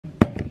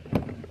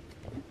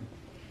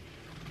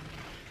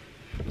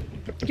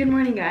Good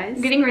morning, guys.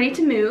 I'm getting ready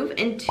to move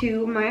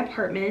into my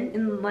apartment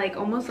in like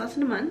almost less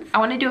than a month. I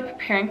want to do a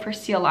preparing for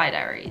CLI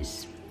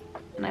diaries,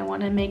 and I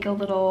want to make a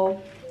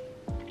little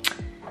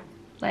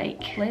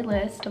like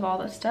playlist of all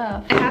the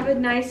stuff. I have a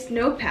nice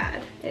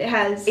notepad. It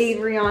has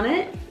Avery on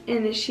it,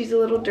 and she's a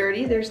little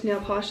dirty. There's nail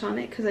polish on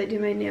it because I do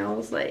my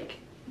nails like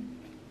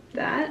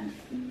that.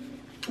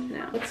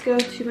 Now let's go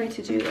to my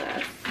to-do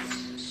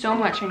list. So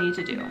much I need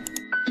to do.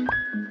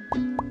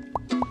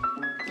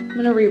 I'm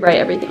gonna rewrite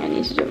everything I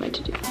need to do on my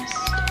to-do list.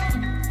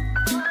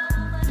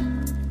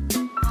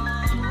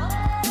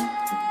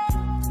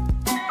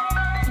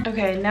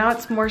 Okay, now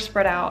it's more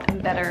spread out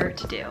and better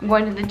to do. I'm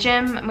going to the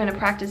gym, I'm gonna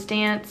practice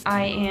dance.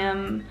 I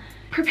am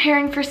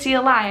preparing for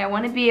CLI. I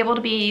wanna be able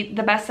to be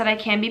the best that I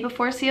can be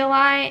before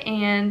CLI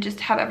and just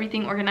have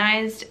everything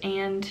organized,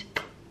 and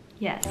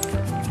yes.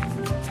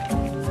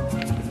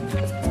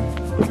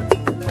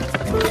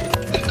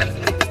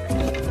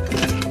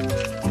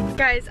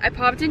 Guys, I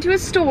popped into a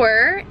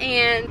store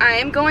and I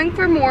am going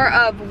for more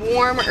of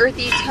warm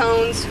earthy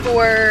tones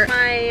for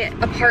my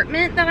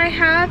apartment that I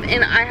have,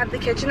 and I have the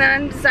kitchen that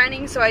I'm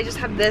designing, so I just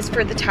have this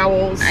for the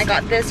towels. I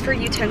got this for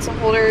utensil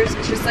holders.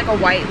 It's just like a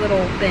white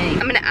little thing.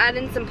 I'm gonna add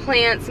in some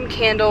plants, some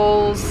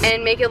candles,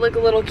 and make it look a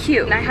little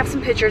cute. And I have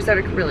some pictures that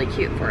are really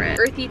cute for it.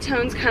 Earthy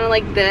tones kind of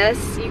like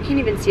this. You can't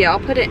even see it. I'll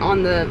put it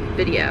on the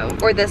video,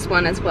 or this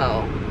one as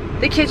well.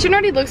 The kitchen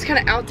already looks kind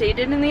of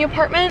outdated in the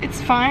apartment.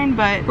 It's fine,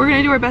 but we're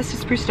gonna do our best to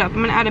spruce it up. I'm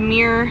gonna add a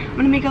mirror. I'm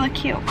gonna make it look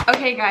cute.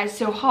 Okay guys,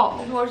 so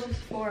haul. What's this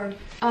for?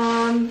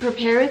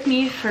 Prepare with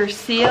me for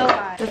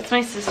CLI. That's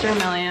my sister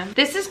Amelia.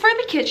 This is for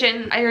the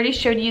kitchen. I already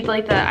showed you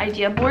like the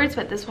idea boards,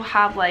 but this will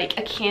have like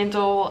a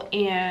candle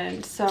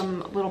and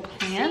some little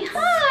plants. Say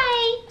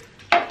hi.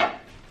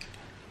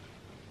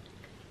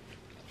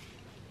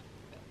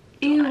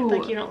 Ew. Act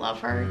like you don't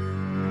love her.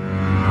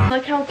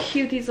 Look how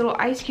cute these little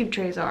ice cube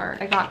trays are.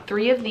 I got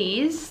 3 of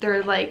these.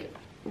 They're like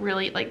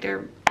really, like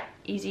they're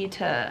easy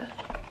to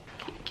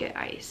get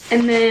ice.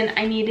 And then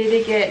I needed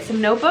to get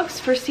some notebooks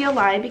for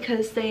CLI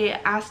because they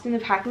asked in the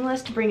packing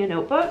list to bring a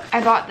notebook.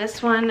 I bought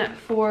this one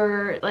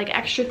for like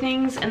extra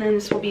things, and then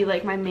this will be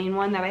like my main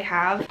one that I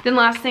have. Then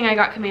last thing, I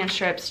got command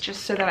strips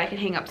just so that I can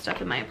hang up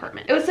stuff in my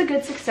apartment. It was a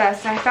good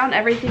success. I found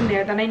everything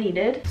there that I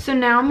needed. So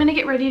now I'm gonna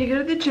get ready to go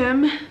to the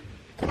gym.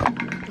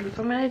 That's what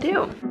I'm gonna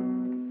do.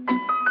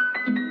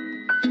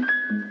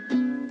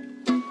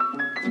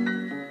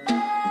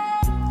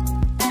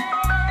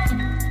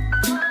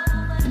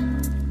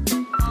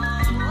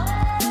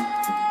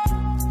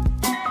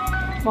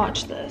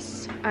 Watch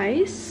this.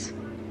 Ice.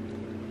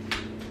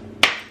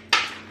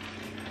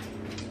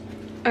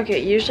 Okay,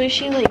 usually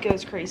she like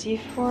goes crazy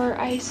for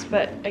ice,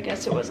 but I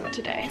guess it wasn't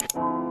today.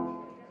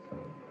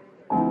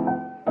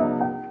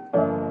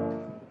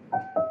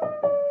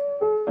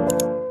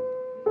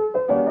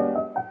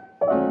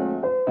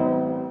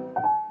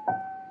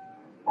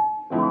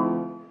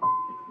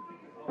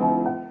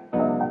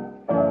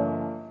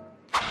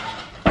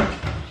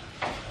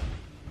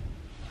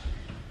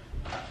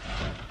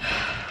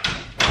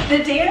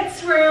 The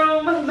dance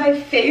room, my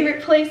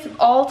favorite place of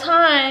all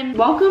time.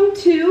 Welcome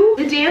to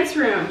the dance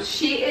room.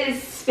 She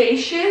is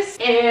spacious,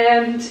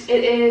 and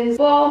it is,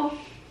 well,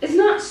 it's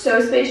not so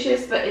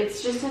spacious, but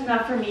it's just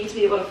enough for me to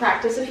be able to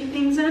practice a few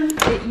things in.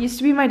 It used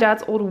to be my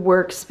dad's old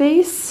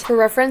workspace. For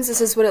reference,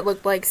 this is what it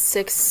looked like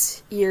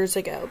 6 years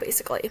ago,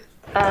 basically.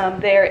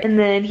 There, and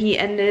then he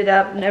ended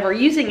up never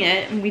using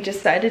it, and we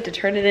decided to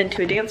turn it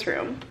into a dance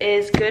room. It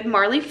is good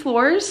Marley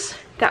floors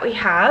that we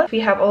have. We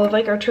have all of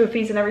like our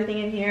trophies and everything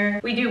in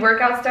here. We do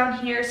workouts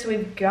down here, so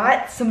we've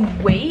got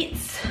some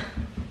weights.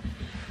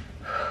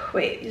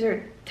 Wait, these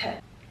are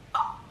 10.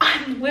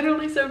 I'm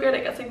literally so good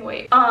at guessing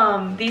weight.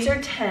 These are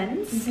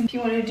 10s. If you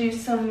want to do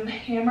some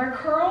hammer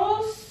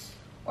curls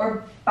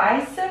or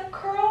bicep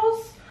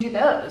curls, do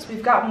those.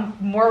 We've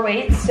got more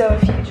weights, so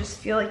if you just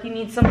feel like you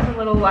need something a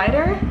little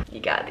lighter, you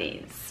got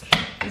these.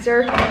 These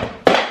are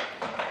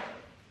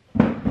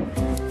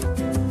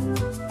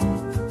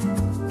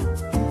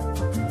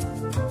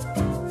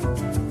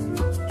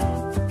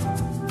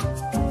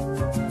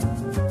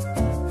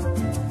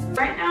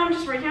right now I'm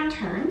just working on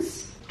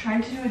turns,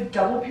 trying to do a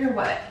double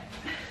pirouette.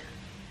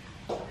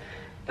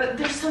 But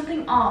there's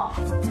something off.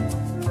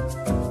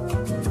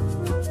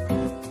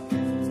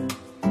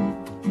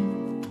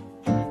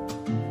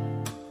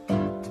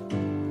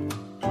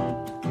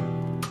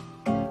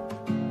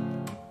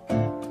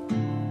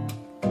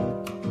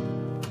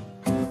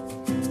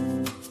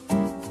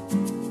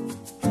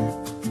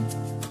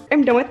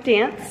 I'm done with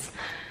dance.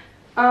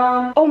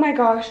 Oh my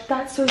gosh,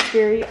 that's so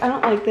scary. I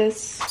don't like this.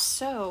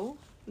 So,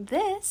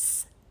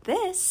 this,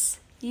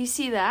 you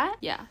see that?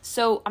 Yeah,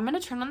 so I'm gonna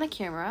turn on the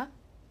camera.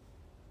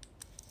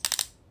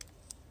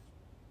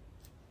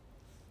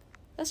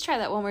 Let's try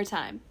that one more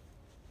time.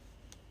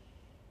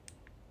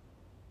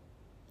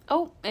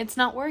 Oh, it's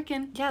not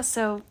working. Yeah,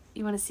 so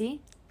you wanna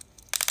see?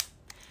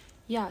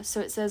 Yeah,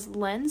 so it says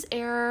lens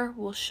error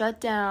will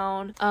shut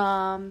down.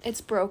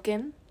 It's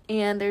broken,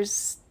 and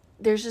there's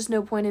just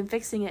no point in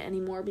fixing it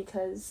anymore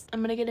because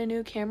I'm gonna get a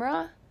new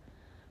camera.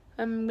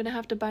 I'm gonna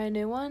have to buy a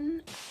new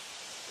one.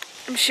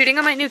 I'm shooting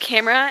on my new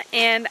camera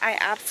and I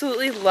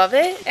absolutely love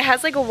it. It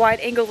has like a wide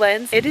angle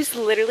lens. It is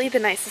literally the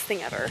nicest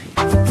thing ever.